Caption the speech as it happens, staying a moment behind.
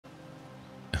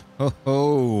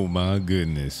Oh my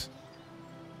goodness.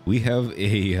 We have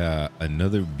a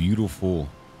another beautiful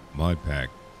mod pack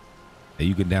that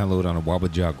you can download on a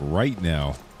Wabbajock right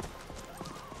now.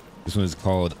 This one is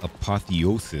called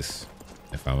APOTHEOSIS,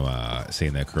 if I'm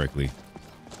saying that correctly.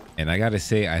 And I gotta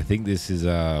say, I think this is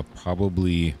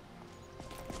probably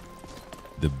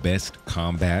the best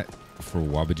combat for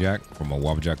Wabbajock from a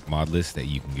Wabbajock mod list that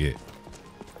you can get.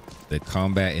 The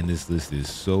combat in this list is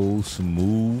so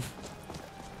smooth.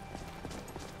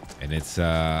 And it's,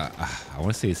 I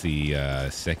want to say it's the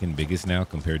second biggest now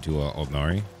compared to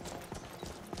ALDRNARI.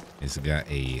 It's got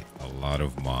a lot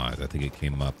of mods. I think it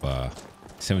came up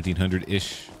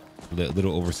 1,700-ish, a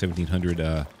little over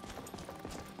 1,700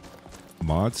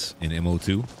 mods in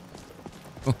MO2.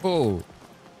 Oh,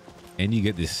 and you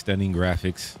get this stunning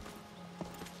graphics.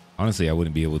 Honestly, I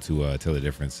wouldn't be able to tell the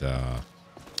difference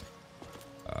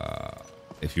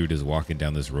if you were just walking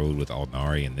down this road with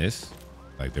ALDRNARI and this.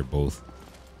 Like, they're both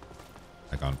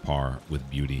like on par with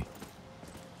beauty.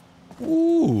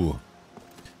 Ooh.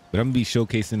 But I'm gonna be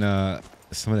showcasing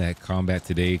some of that combat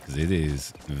today because it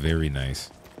is very nice.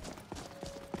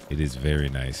 It is very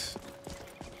nice.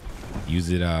 Use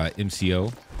it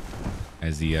MCO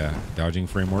as the dodging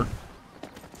framework.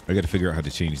 I got to figure out how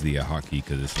to change the hotkey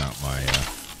because it's not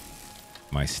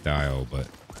my style. But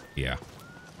yeah,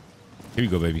 here you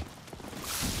go, baby.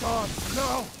 God,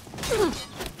 no.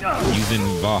 Using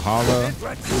Valhalla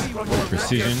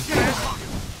precision. Think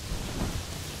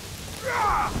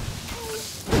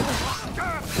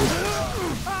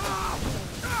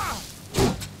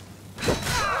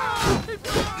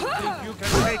you can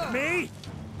take me?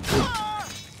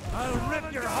 I'll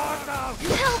rip your heart out.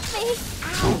 Help me!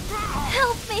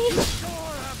 Help me!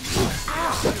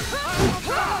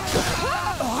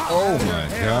 Oh my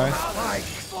god.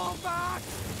 Fall back!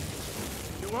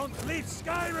 You won't leave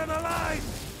Skyrim alive!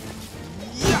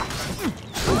 Good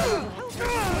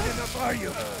enough are you?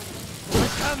 I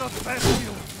cannot face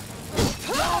you.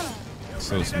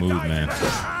 So smooth, man.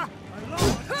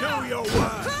 Do your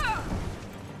worst.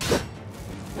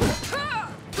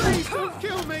 Please don't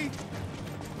kill me.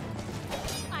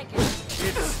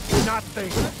 It's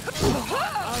nothing.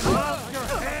 I'll love your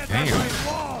head on my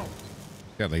wall.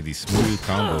 Got like these smooth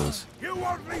combos. You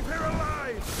won't leave here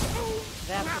alive.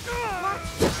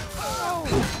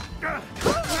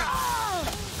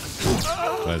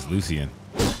 That's Lucian.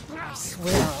 I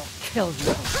swear I'll kill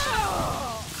you.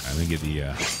 Let me get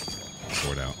the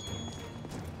sword out.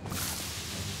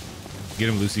 Get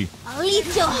him, Lucy. I'll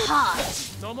eat your heart!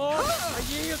 No more. I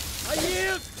yield. I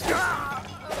yield.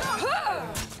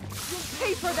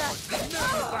 Pay for that.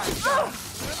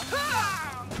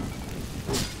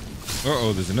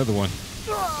 Uh-oh, there's another one.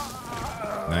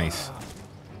 Nice.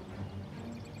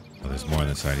 Oh, there's more on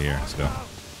the side here. Let's go.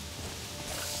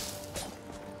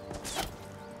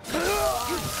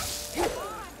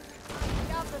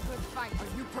 Are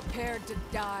you prepared to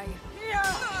die?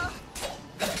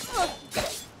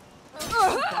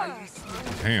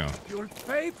 Damn. You'll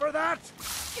pay for that.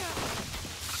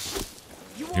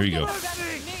 Here you go.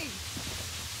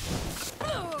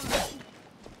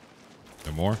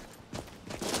 There more?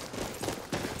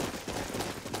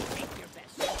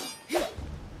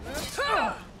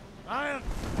 I'll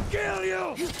kill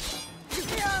you.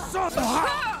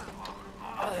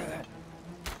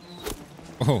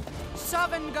 Oh,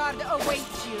 Sovngarde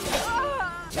awaits you.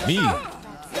 me.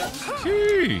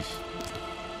 Sheesh.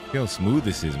 Look how smooth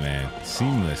this is, man.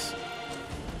 Seamless.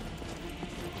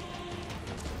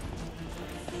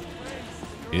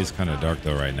 It is kind of dark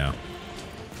though right now.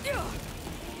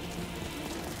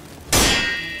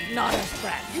 Not a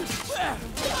friend.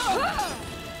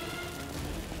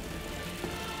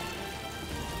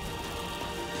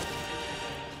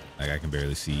 Like I can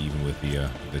barely see even with the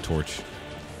torch.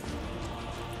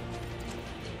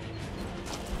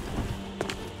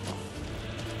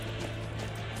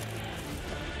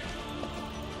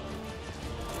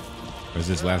 Where's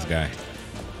this last guy?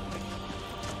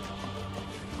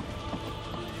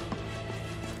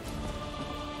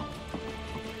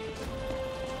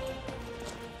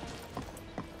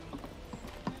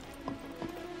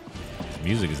 The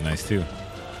music is nice too.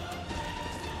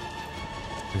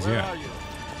 Where's he at?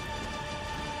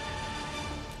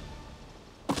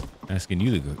 Asking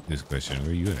you this question.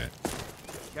 Where are you at?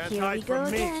 Can't Here we hide go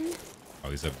from me. again. Oh,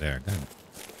 he's up there. Go ahead.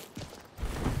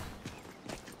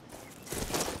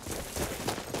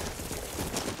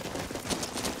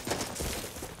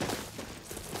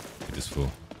 Get this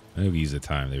fool. Maybe use the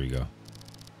time. There we go.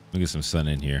 Let me get some sun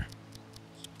in here.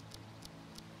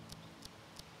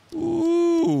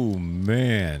 Ooh,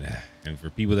 man. And for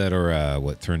people that are,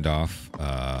 turned off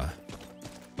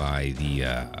by the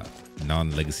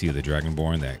non-Legacy of the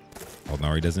Dragonborn that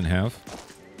ALDRNARI doesn't have.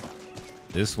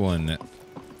 This one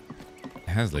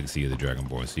has Legacy of the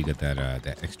Dragonborn, so you got that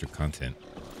extra content.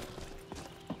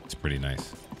 It's pretty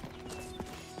nice.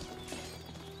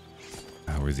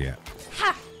 Where's he at?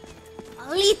 Ha!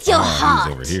 I'll eat your He's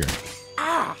heart. over here.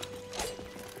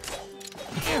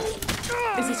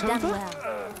 Is it Done over?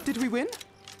 well. Did we win?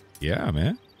 Yeah,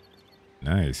 man.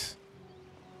 Nice.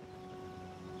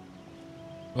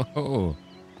 Oh,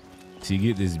 so you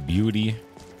get this beauty.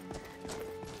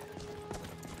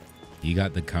 You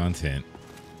got the content.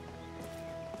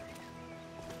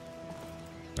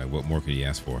 Like, what more could you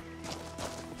ask for?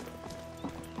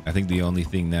 I think the only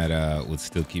thing that would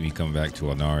still keep me coming back to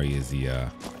ALDRNARI is the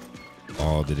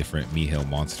all the different Mihel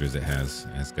monsters it has.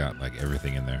 And it's got like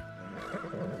everything in there.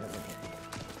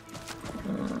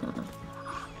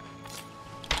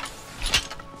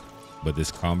 But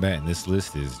this combat in this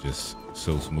list is just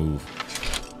so smooth.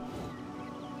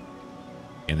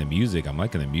 And the music, I'm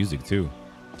liking the music too.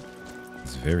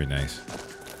 It's very nice.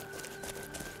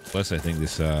 Plus, I think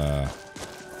this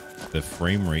the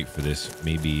frame rate for this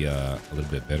may be a little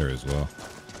bit better as well.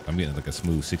 I'm getting like a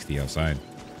smooth 60 outside.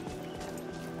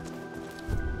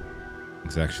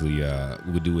 It's actually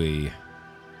we'll do a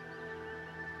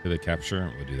for the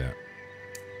capture. We'll do that.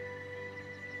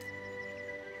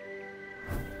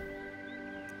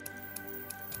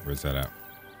 Where's that at?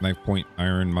 Knife point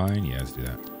iron mine. Yeah, let's do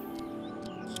that.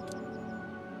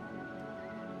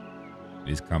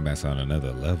 These combat's on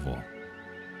another level.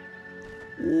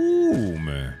 Ooh,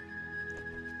 man.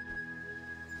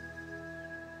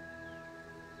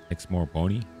 X more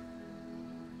pony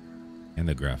and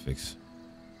the graphics.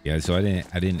 Yeah, so I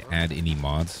didn't add any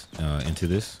mods into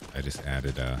this. I just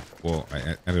added well,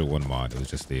 I added one mod. It was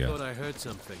just the Thought I heard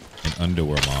something. an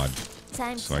underwear mod,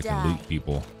 Time so to I can die. loot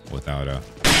people without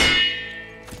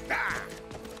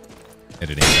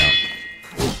editing it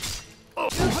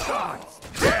out.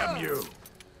 Damn you!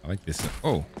 I like this.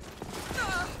 Oh,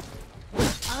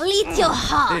 I'll eat your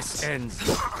heart. This ends.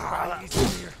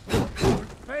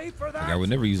 Pay for like that. I would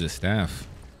never use a staff,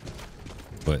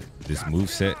 but this move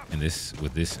set and this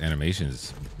with this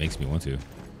animations makes me want to.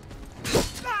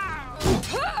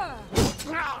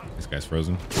 This guy's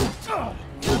frozen. I'll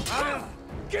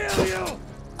kill you.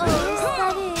 Oh,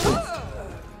 that is.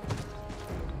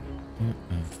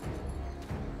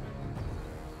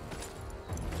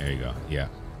 There you go. Yeah,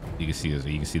 you can see this.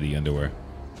 You can see the underwear.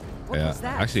 What was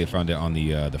that? Actually, I found it on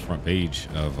the front page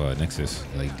of Nexus,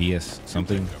 like DS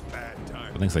something.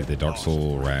 I think it's like the Dark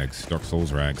Souls rags.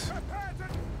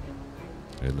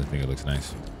 I think it looks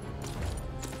nice.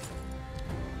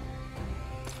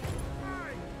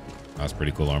 That's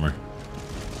pretty cool armor.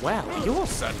 Well, you're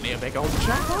certainly a big old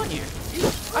chap, aren't you?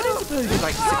 I don't suppose you'd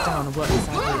like to sit down and work this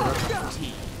out over a cup of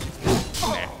tea.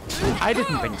 No, I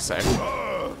didn't think so.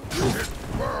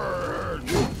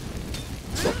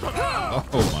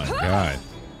 Oh my god.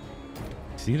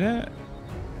 See that?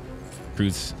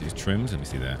 Cruise trims. Let me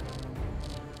see that.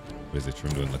 What does the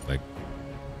trim doing look like?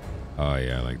 Oh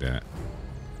yeah, I like that.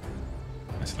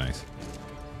 That's nice.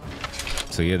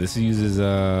 So yeah, this uses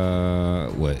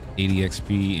what 80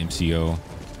 XP MCO.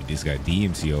 We just got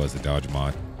DMCO as the dodge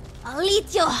mod. I'll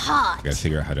eat your heart. Gotta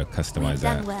figure out how to customize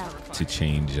Done that well. to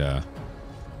change the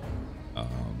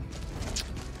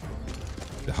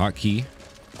hotkey,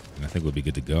 and I think we'll be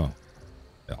good to go.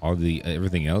 All the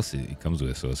everything else it comes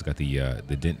with. So it's got the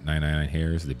Dent 999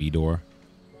 hairs, the B door.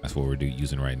 That's what we're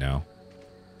using right now.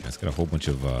 And it's got a whole bunch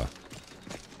of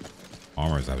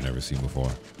armors I've never seen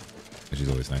before, which is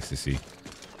always nice to see.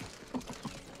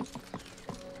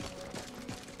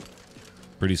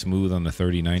 Pretty smooth on the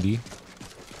 3090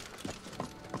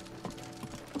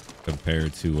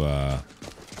 compared to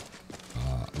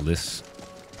lists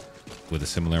with a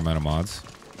similar amount of mods.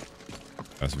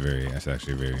 That's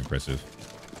actually very impressive.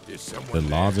 The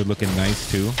laws are looking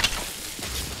nice too.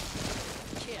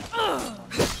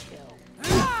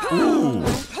 Ooh.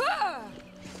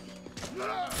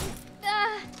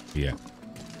 Yeah.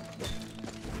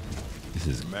 This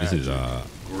is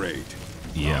Great.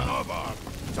 yeah.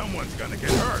 Someone's gonna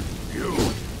get hurt. You.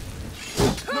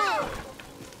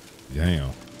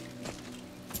 Damn.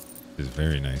 This is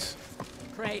very nice.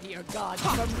 Pray to your God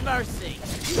for mercy.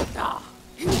 Ah.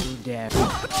 You dare.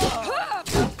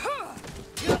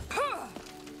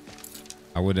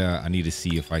 I need to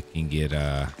see if I can get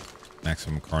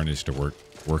maximum carnage to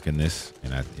work in this,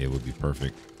 and it would be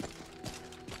perfect.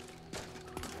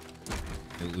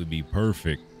 It would be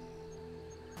perfect.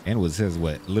 And it says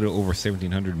what, a little over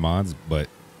 1,700 mods, but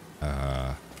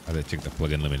I gotta check the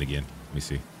plugin limit again. Let me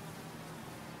see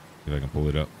if I can pull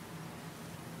it up.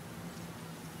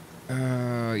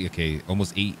 Okay,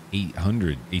 almost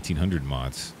 1,800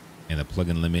 mods, and the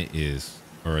plugin limit is,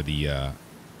 or the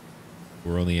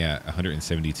we're only at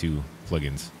 172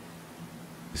 plugins.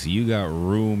 So you got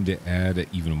room to add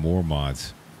even more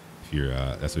mods if you're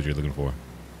that's what you're looking for.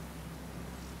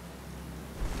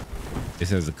 It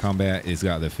says the combat, it's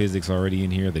got the physics already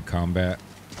in here, the combat,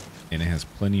 and it has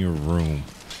plenty of room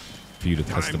for you to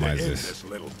customize this.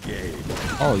 Little game.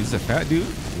 Oh, he's a fat dude?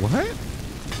 What?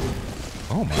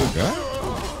 Oh my god.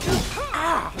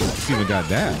 It's even got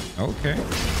that. Okay.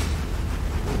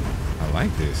 I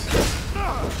like this.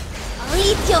 I'll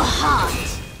eat your heart.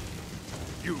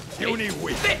 You puny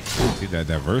weak. See that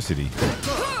diversity.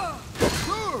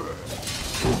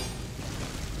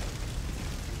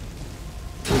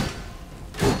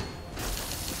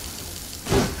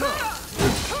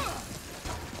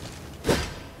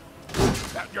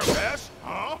 That your best,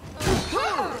 huh?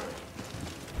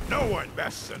 No one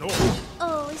bests an orc.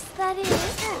 Oh, is that it?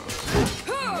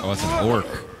 Oh, it's an orc.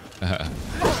 Yeah.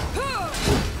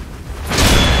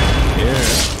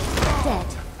 Dead.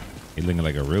 He's looking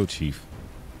like a real chief.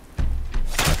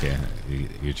 Okay,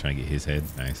 you're trying to get his head.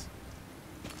 Nice.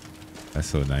 That's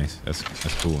so nice. That's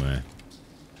cool, man.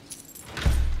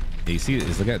 Yeah, you see,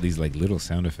 look at these like little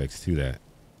sound effects too that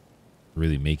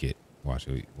really make it. Watch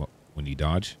it when you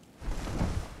dodge.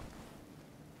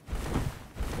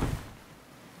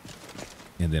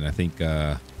 And then I think,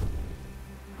 yeah,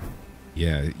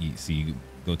 you see, you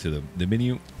go to the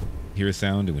menu, hear a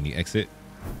sound, and when you exit,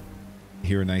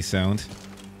 hear a nice sound.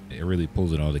 It really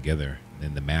pulls it all together.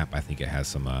 And the map, I think it has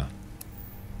some,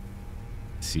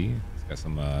 see, it's got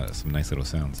some nice little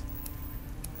sounds.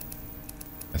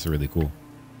 That's really cool.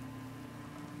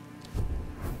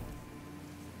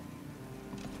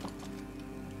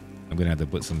 I'm gonna have to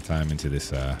put some time into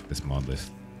this this mod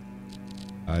list.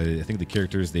 I think the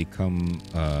characters, they come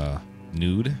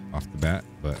nude off the bat,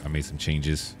 but I made some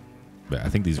changes. But I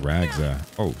think these rags,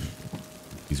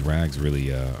 these rags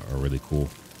really are really cool.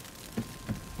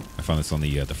 I found this on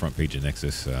the front page of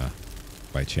Nexus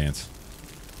by chance.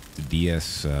 The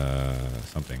DS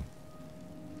something.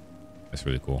 That's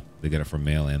really cool. They got it for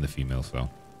male and the female, so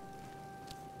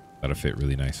that'll fit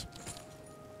really nice.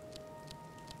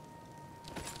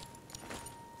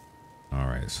 All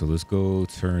right, so let's go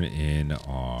turn in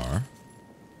our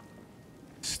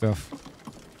stuff.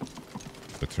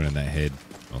 Go turn in that head.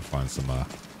 I'll find some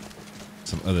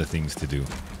other things to do.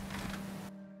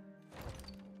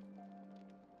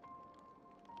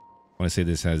 I want to say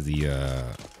this has the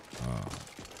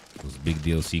those big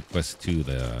DLC quests too,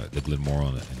 the Glenmoral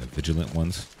and the Vigilant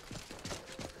ones.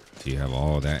 So you have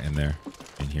all that in there,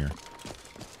 in here.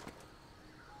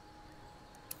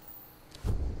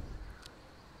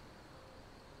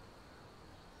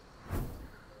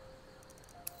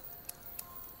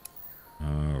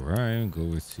 All right,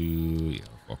 go to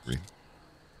fuckery.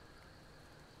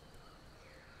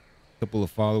 Couple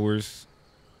of followers.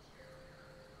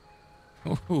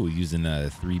 Oh, using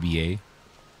 3BA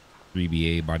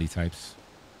body types.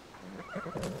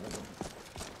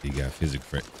 You got physics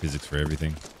for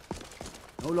everything.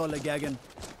 No lollygagging.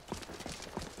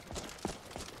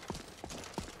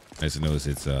 Nice to notice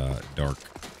it's dark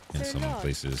in some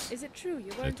places. Is it true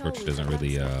you The weren't torch always doesn't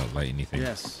really light anything.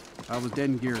 Yes, I was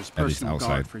Dengir's At least personal outside.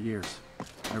 guard for years.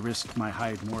 I risked my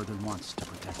hide more than once to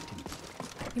protect him.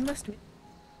 You must.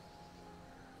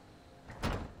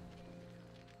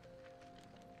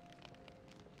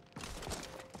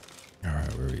 All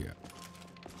right, where are we at?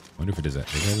 Wonder if it does that.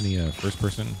 Does it have any first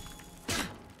person?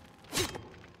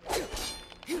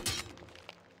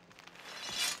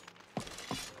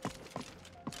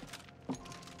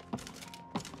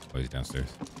 Oh, he's downstairs.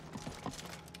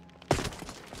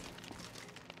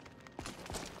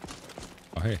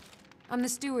 Oh, hey. I'm the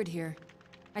steward here.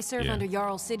 I serve Yeah. under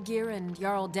Jarl Siggeir and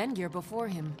Jarl Dengir before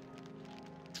him.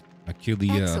 I killed the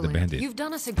Excellent. bandit. You've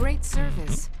done us a great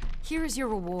service. Here is your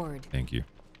reward. Thank you.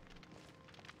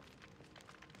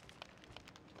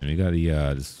 And we got the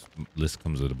this list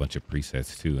comes with a bunch of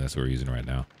presets too. That's what we're using right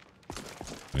now.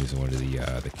 I'm using one of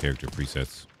the character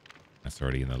presets that's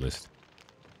already in the list.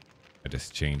 I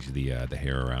just changed the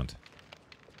hair around.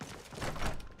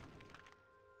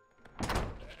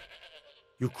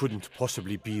 You couldn't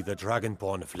possibly be the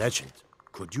Dragonborn of legend,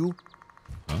 could you?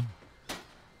 Huh?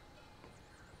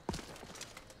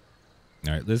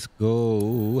 All right, let's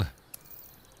go.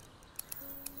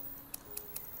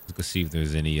 Let's go see if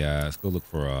there's any. Let's go look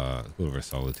for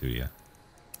Solitude. Yeah.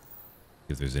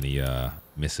 If there's any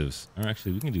missives. Or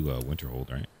actually, we can do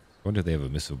Winterhold, right? I wonder if they have a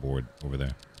missive board over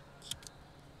there.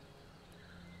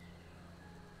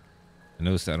 I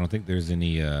noticed. I don't think there's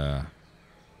any.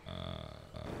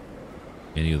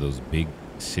 any of those big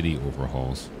city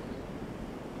overhauls.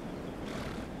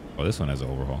 Oh, this one has an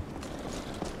overhaul.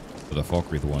 But the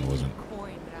Falkreath one wasn't.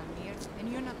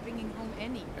 And you're not bringing home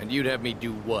any. And you'd have me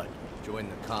do what? Join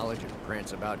the college and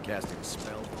prance about casting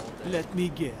spells all day? Let me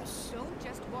guess. Don't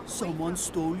just walk away Someone from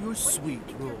stole your Where sweet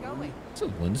do you think you're roll. going?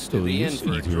 Someone To stole the your inn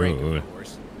for a sweet drink, road. of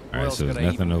course. All Where right, else so there's could I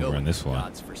nothing even over go in this to one.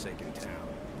 God's forsaken town?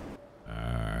 All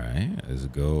right, let's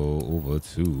go over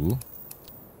to.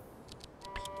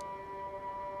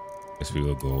 Guess we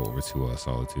will go over to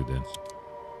Solitude then.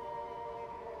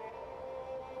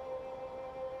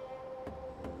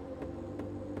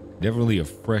 Definitely a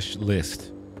fresh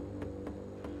list.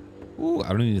 Ooh, I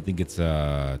don't even think it's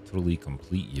totally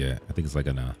complete yet. I think it's like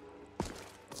an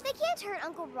They can't hurt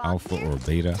Uncle Rob alpha here. or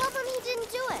beta. Tell them he didn't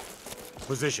do it.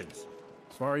 Positions.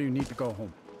 Svar, you need to go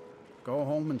home. Go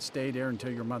home and stay there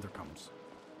until your mother comes.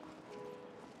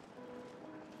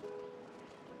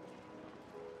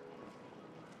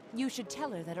 You should tell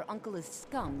her that her uncle is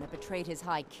scum that betrayed his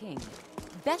High King.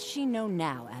 Best she know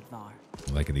now, Advar.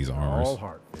 I'm liking these armors. All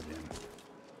heart, Vivian.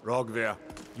 Rogver,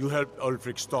 you helped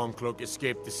Ulfric Stormcloak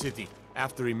escape the city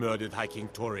after he murdered High King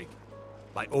Torrik.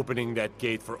 By opening that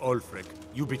gate for Ulfric,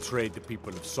 you betrayed the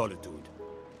people of Solitude.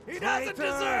 He doesn't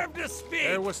deserve to speak!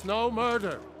 There was no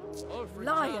murder. Ulfric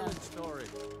Liar. challenged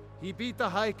Torrik. He beat the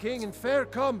High King in fair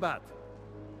combat.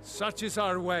 Such is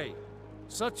our way.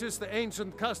 Such is the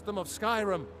ancient custom of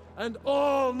Skyrim and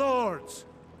all Nords.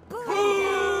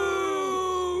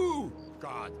 Boo!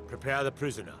 God, prepare the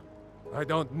prisoner. I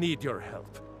don't need your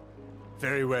help.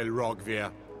 Very well,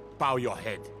 Rogver. Bow your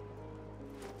head.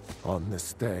 On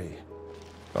this day,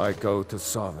 I go to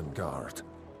Sovngarde.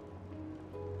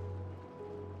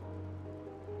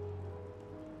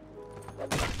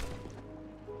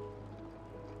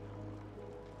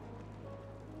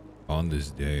 On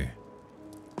this day,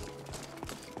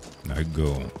 I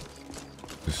go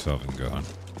to Sovngarde.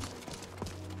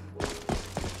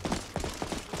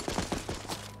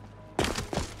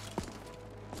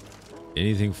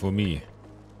 Anything for me.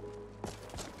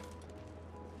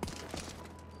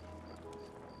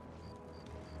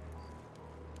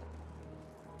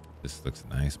 This looks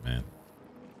nice, man.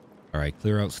 All right,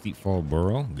 clear out Steep Fall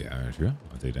Burrow. Yeah, sure.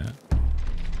 I'll take that.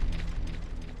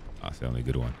 That's the only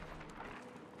good one.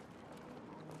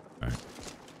 All right.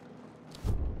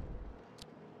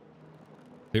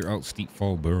 Clear out Steep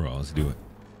Fall Burrow. Let's do it.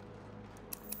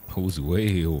 Oh, it's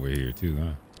way over here too,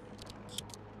 huh?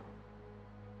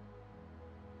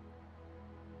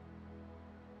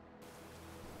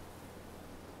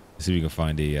 Let's see if we can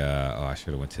find a. Oh, I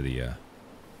should have went to the. I'm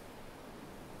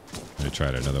gonna try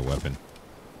out another weapon.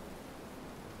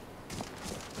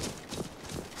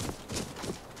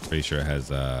 Pretty sure it has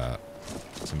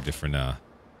some different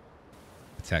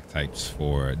attack types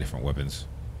for different weapons.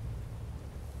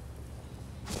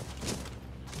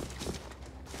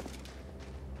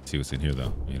 See what's in here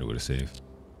though. You know where to save.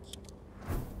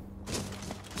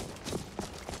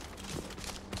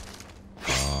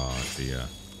 Oh, let's see. I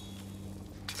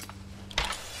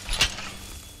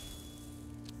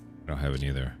don't have it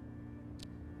either.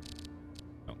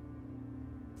 Oh.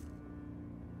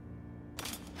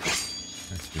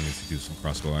 We need to do some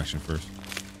crossbow action first.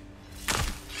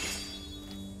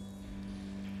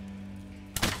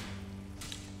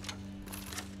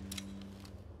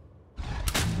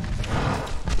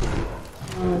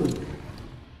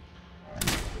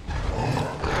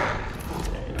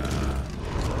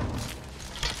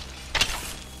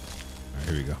 Alright,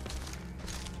 here we go.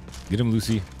 Get him,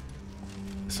 Lucy.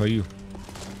 I saw you.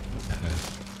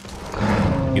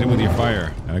 Get him with your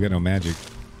fire. I got no magic.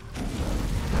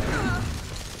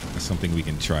 That's something we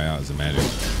can try out as a magic.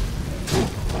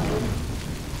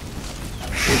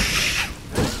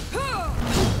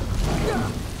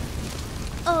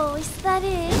 Oh, is that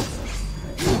it?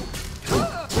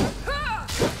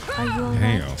 Are you alright?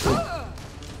 Damn.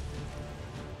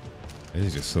 This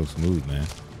is just so smooth, man.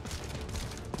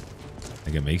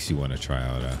 Like it makes you want to try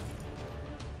out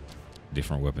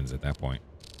different weapons at that point.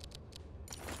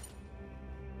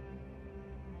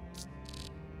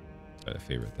 Gotta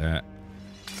favorite that.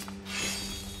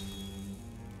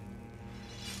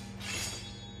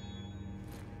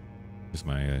 Where's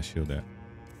my shield at?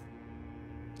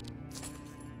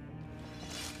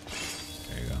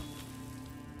 There you go.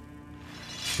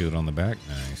 Shield on the back,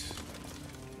 nice.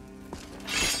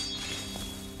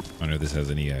 I wonder if this has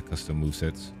any custom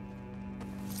movesets.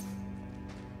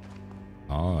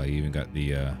 Oh, I even got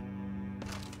the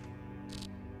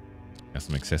got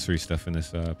some accessory stuff in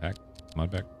this pack,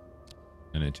 mod pack.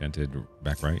 An enchanted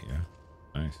back right, yeah.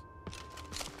 Nice.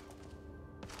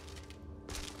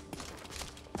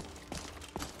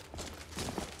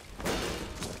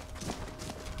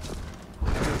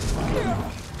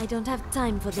 I don't have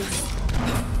time for this.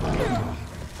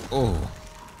 Oh.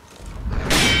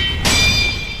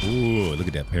 Ooh, look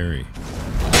at that parry.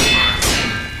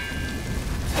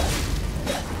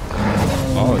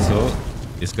 Oh, so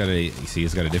it's got a, you see,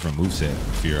 it's got a different moveset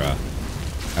if you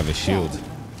have a shield.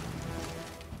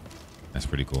 That's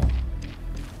pretty cool.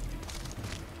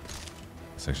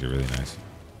 It's actually really nice.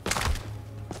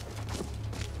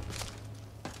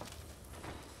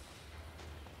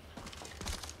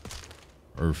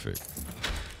 Perfect.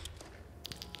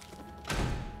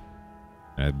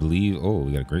 And I believe, oh,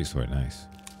 we got a great sword. Nice.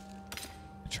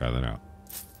 Try that out.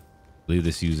 I believe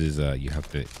this uses you have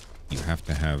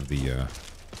to have the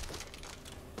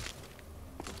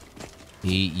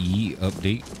AE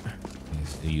update.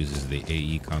 It uses the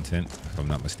AE content, if I'm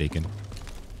not mistaken.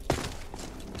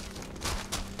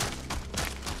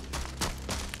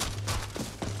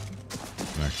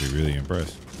 I'm actually really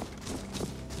impressed.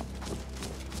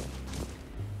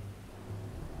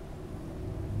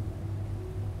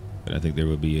 But I think there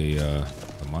will be a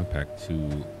mod pack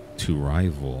to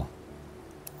rival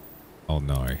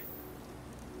ALDRNARI.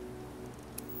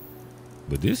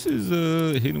 But this is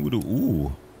hitting with a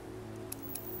ooh.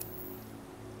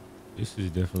 This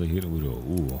is definitely hitting with a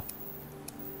ooh.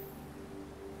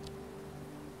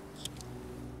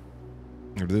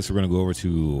 After this, we're gonna go over to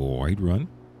Whiterun.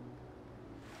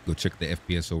 Go check the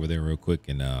FPS over there real quick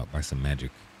and buy some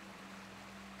magic.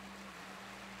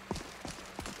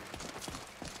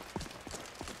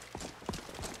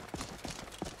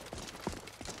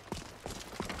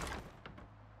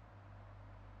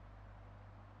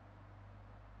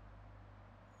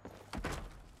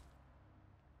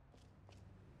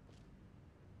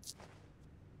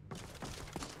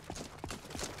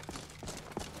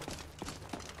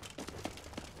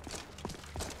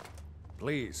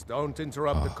 Please, don't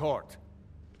interrupt the court.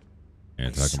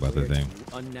 Yeah, talk about the thing.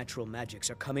 Unnatural magics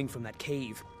are coming from that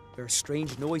cave. There are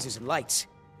strange noises and lights.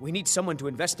 We need someone to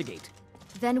investigate.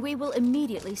 Then we will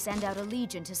immediately send out a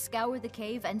legion to scour the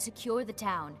cave and secure the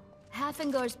town.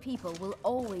 Hafengar's people will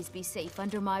always be safe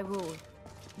under my rule.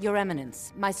 Your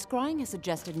Eminence, my scrying has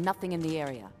suggested nothing in the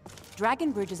area.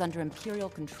 Dragonbridge is under Imperial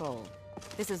control.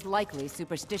 This is likely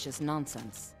superstitious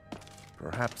nonsense.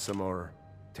 Perhaps a more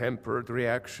tempered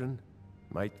reaction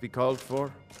might be called for?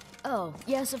 Oh,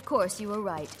 yes, of course, you were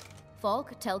right.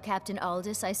 Falk, tell Captain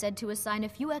Aldis I said to assign a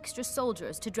few extra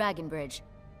soldiers to Dragonbridge.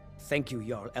 Thank you,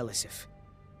 Jarl Elisif.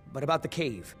 But about the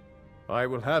cave? I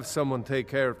will have someone take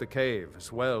care of the cave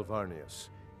as well, Varnius.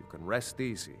 You can rest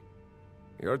easy.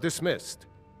 You're dismissed.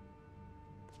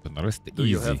 Do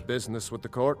you have business with the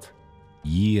court?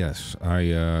 Yes,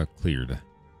 I cleared.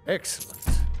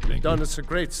 Excellent. You've done us a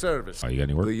great service. Oh, you got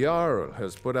any work? The Jarl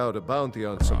has put out a bounty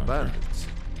on some bandits.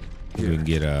 We can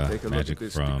get take a look magic at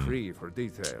this from. decree for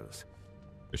details.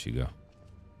 There she go.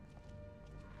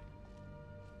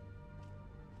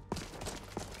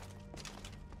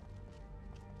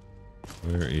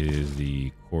 Where is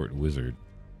the court wizard?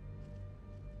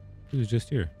 She was just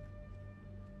here.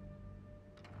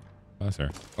 Oh, that's her.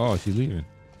 Oh, she's leaving.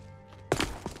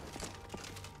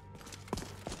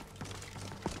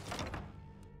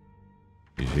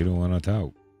 She don't want to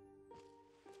talk.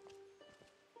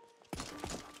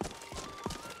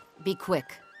 Be quick.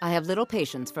 I have little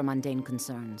patience for mundane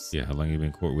concerns. Yeah, how long have you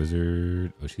been court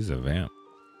wizard? Oh, she's a vamp.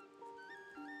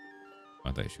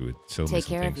 I thought she would sell me some Take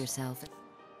care things. of yourself.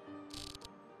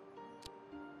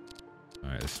 All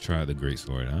right, let's try the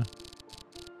greatsword, huh?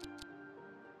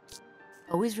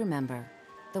 Always remember,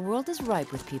 the world is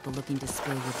ripe with people looking to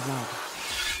spill your blood.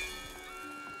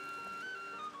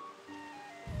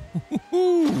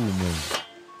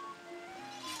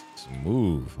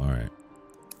 Smooth. All right.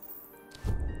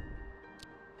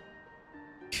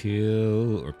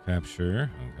 Kill or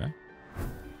capture. Okay.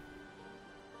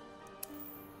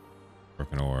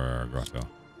 Broken or Grotto.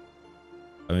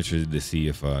 I'm interested to see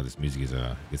if this music is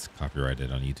gets copyrighted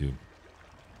on YouTube.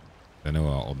 I know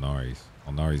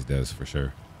ALDRNARI's does for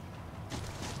sure.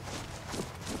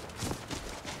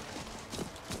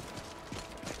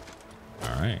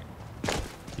 All right.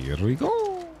 Here we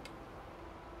go.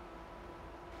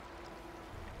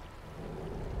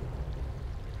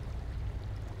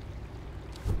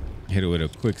 Hit it with a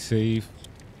quick save.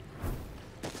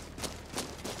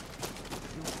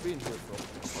 You've been here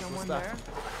for someone there.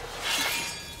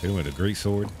 Hit it with a great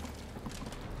sword.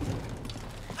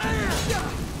 Violence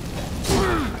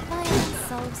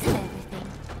solves everything.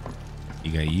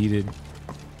 You got yeeted.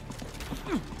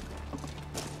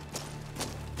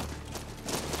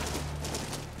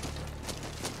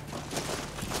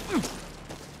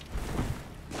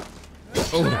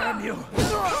 Oh.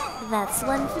 That's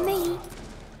one for me.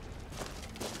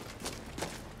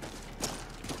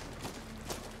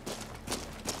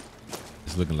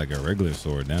 looking like a regular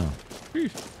sword now.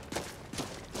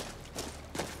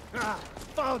 Ah,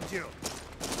 found you.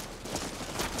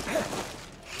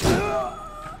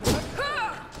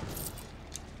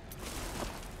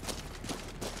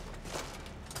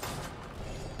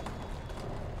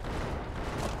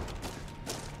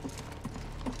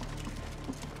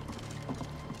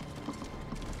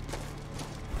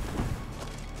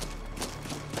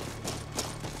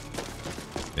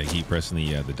 I keep pressing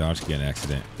the dodge key on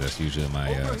accident. That's usually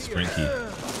my sprint key.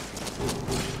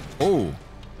 Oh!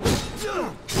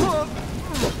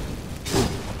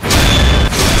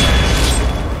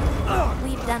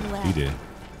 We've done well. He did.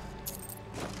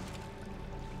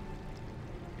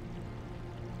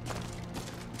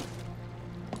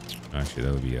 Actually,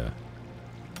 that would be if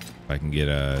I can get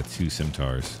 2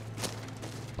 scimitars,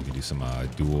 we can do some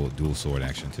dual sword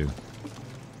action too.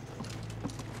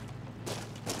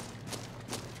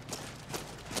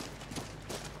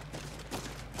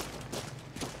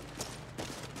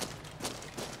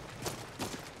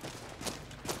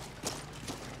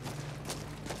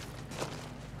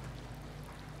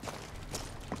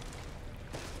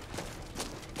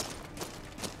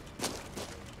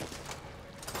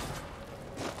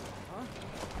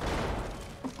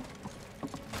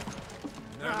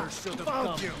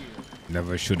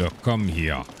 Never should have come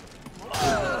here.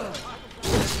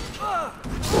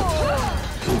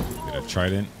 Get a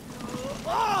trident.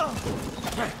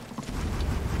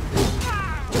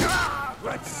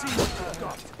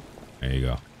 There you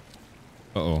go.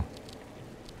 Uh-oh.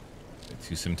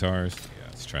 2 scimitars. Yeah,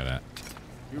 let's try that.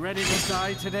 You ready to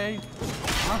die today?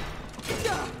 Huh?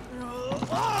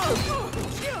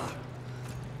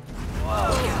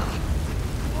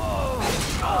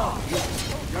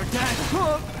 You're dead.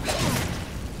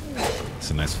 It's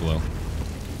a nice flow.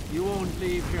 You won't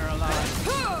leave here alive.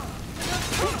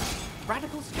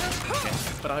 Radical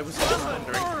suggestions, but I was just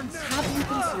wondering, have you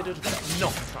considered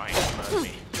not trying to murder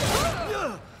me?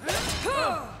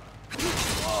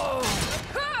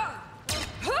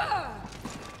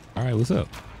 All right, what's up?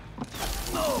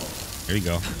 There you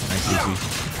go. Nice, easy.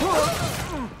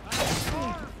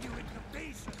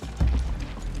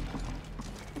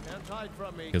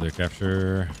 Killer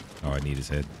capture. Oh, I need his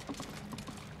head.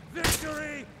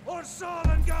 Victory or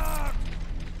Solengard!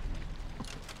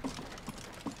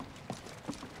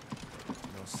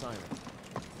 No sign of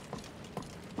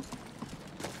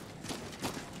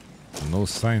No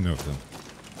sign of them.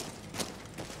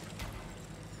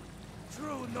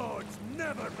 True Nords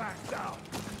never back down.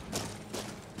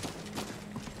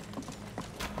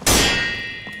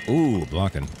 Ooh,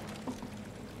 blocking.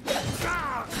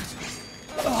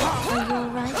 Are you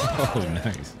alright? Oh,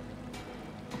 nice.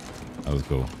 That was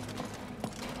cool.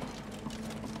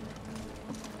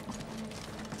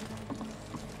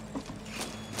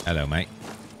 Hello, mate.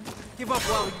 Give up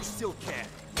while you still can.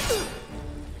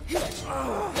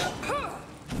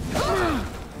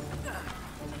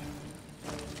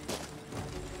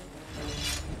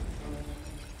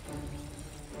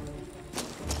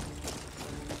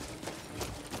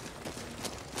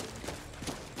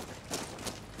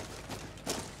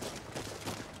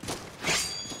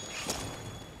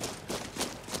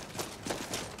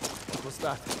 What's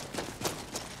that?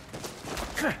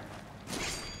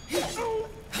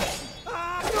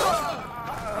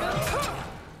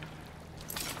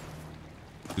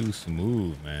 Too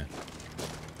smooth, man.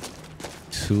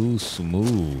 Too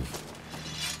smooth.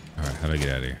 All right, how do I get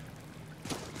out of here?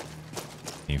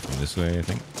 Came from this way, I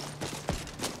think.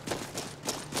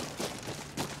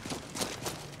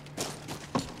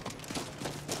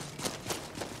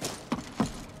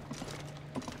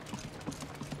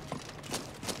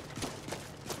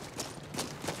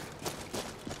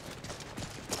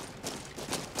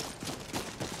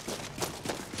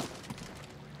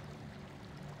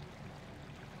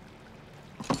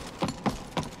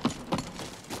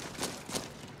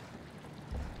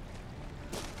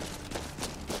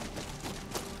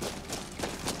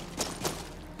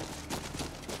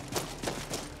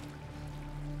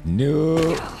 No.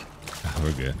 Oh,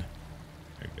 we're good.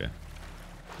 We're good.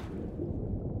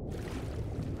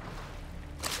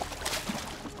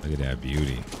 Look at that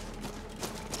beauty.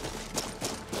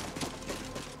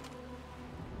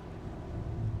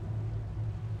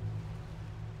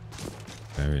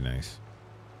 Very nice.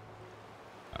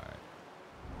 All right.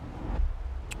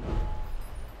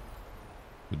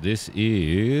 This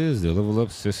is the level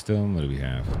up system. What do we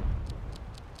have?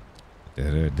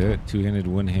 Two-handed,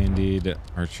 one-handed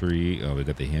archery. Oh, we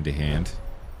got the hand-to-hand.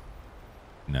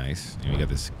 Nice. And we got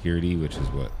the security, which is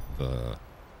what? The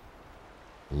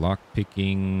lock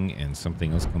picking and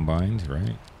something else combined,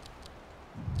 right?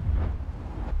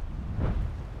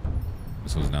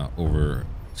 so it's not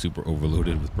super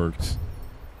overloaded with perks.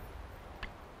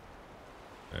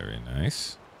 Very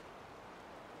nice.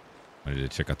 I wanted to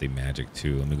check out the magic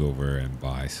too. Let me go over and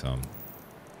buy some.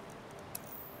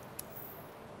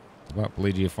 It's about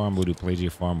Pelagia Farm. We'll do Pelagia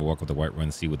Farm. We'll walk with the White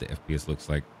Run, see what the FPS looks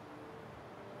like.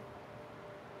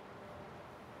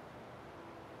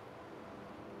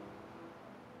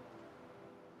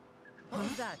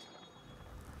 Who's that?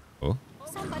 Oh.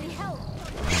 Somebody help!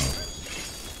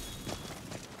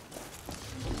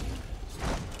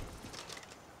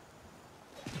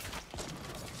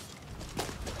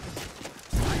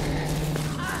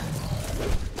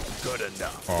 Good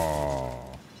enough. Oh.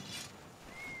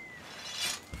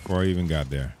 Before I even got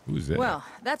there. Who's that? Well,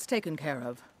 that's taken care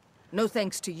of. No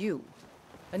thanks to you.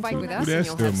 Fight with us Who and that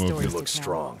you'll still have moving? stories You look to tell.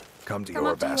 strong. Come to Come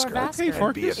your up to your Vasker Vasker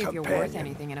and be a if you're worth companion.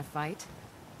 anything in a fight.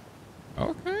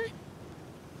 Okay.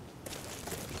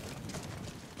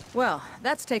 Well,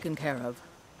 that's taken care of.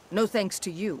 No thanks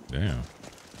to you. Damn.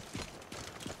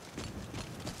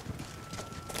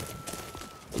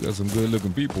 We got some good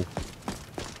looking people.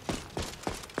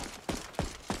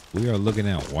 We are looking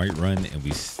at White Run and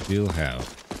we still have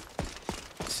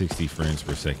 60 frames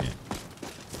per second. What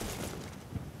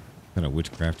kind of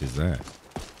witchcraft is that?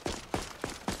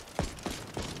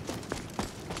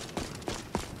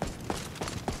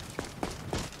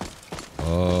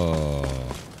 Oh.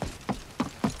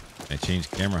 I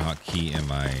changed camera hotkey and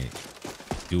my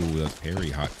dual wheel parry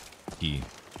hotkey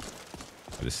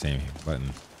for the same button.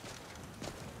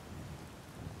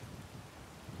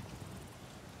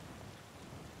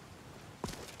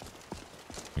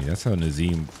 I mean, that's how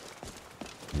Nazim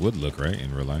would look, right,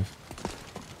 in real life.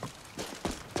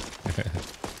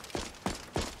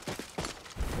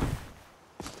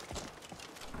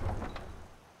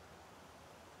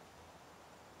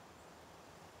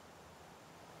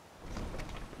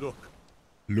 Look.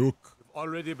 Look. You've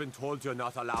already been told you're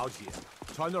not allowed here.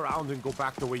 Turn around and go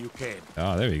back the way you came.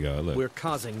 Oh, there you go. Look. We're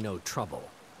causing no trouble.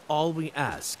 All we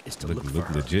ask is to look for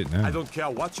her. Legit now. I don't care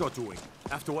what you're doing.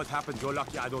 After what happened, you're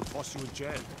lucky I don't toss you in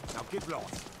jail. Now get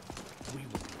lost. We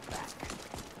will be back.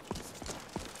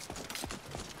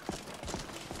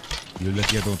 You're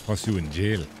lucky I don't toss you in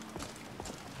jail.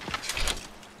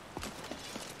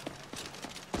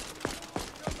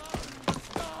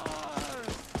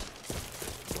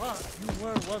 What? You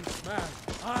were once man.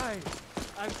 I,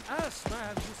 an ass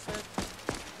man who said,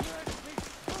 "Let me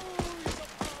show you the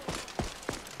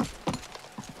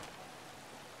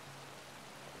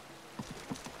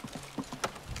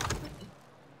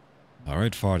power." All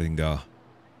right, Fardinga.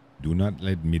 Do not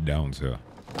let me down, sir.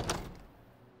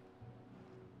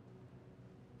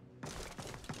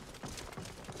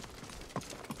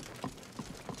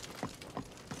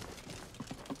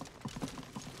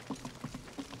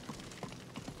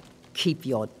 Keep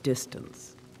your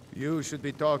distance. You should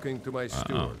be talking to my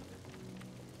steward.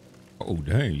 Oh,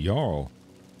 dang, Jarl.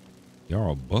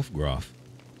 Jarl Buffgroff.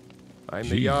 I'm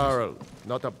the Jarl,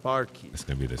 not a barkeep. That's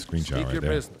going to be the screenshot Speak right your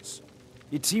there. business.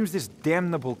 It seems this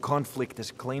damnable conflict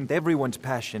has claimed everyone's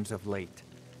passions of late.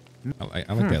 I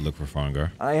like that look for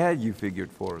Farngar. I had you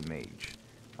figured for a mage.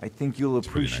 I think you'll It's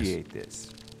pretty nice. appreciate this.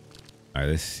 All right,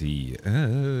 let's see.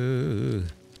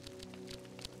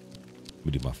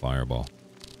 We do my fireball.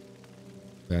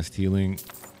 Fast healing.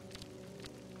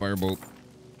 Firebolt.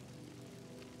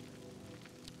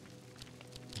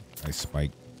 I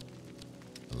spike.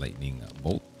 Lightning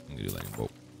bolt. I'm gonna do lightning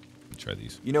bolt. Let me try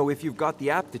these. You know, if you've got the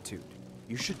aptitude,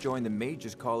 you should join the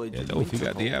Mages College. Yeah, in no, if you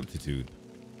got the Winterhold. aptitude.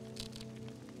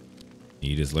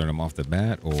 You just learn them off the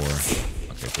bat, or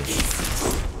okay,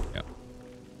 cool. Yep.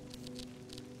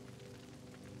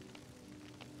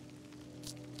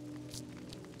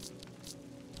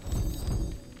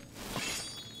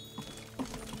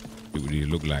 What do you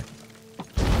look like?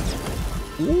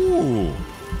 Ooh.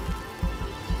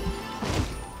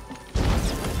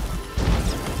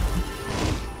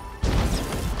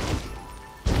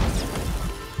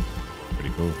 Pretty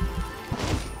cool.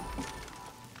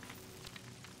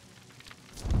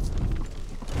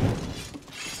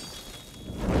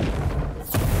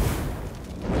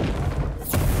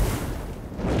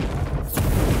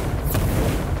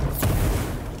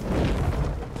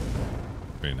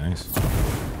 Very nice.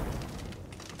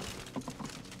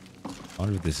 I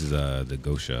wonder if this is the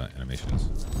Gosha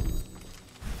animations.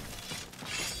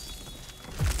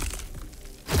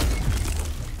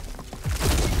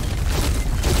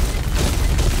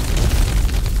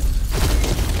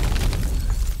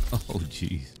 Oh,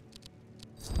 jeez.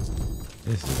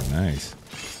 This is nice.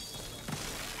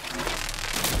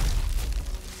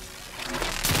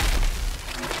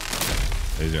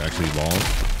 These are actually balls.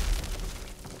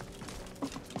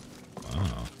 Wow.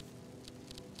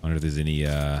 wonder if there's any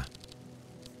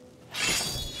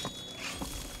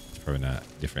probably not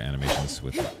different animations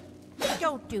with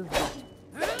Don't do that.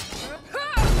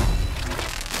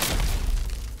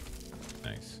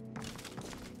 nice.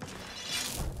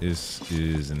 This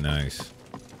is nice.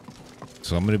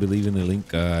 So I'm going to be leaving the link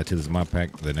to this mod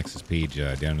pack, the Nexus page,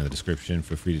 down in the description.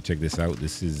 Feel free to check this out.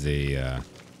 This is a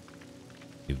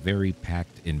very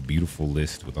packed and beautiful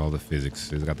list with all the physics.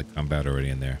 It's got the combat already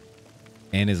in there.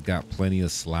 And it's got plenty of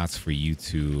slots for you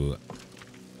to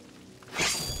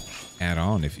add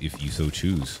on if you so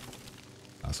choose.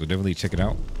 So definitely check it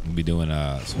out. We'll be doing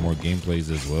some more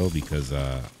gameplays as well because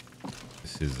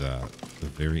this is a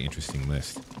very interesting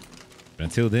list. But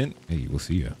until then, hey, we'll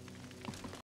see you.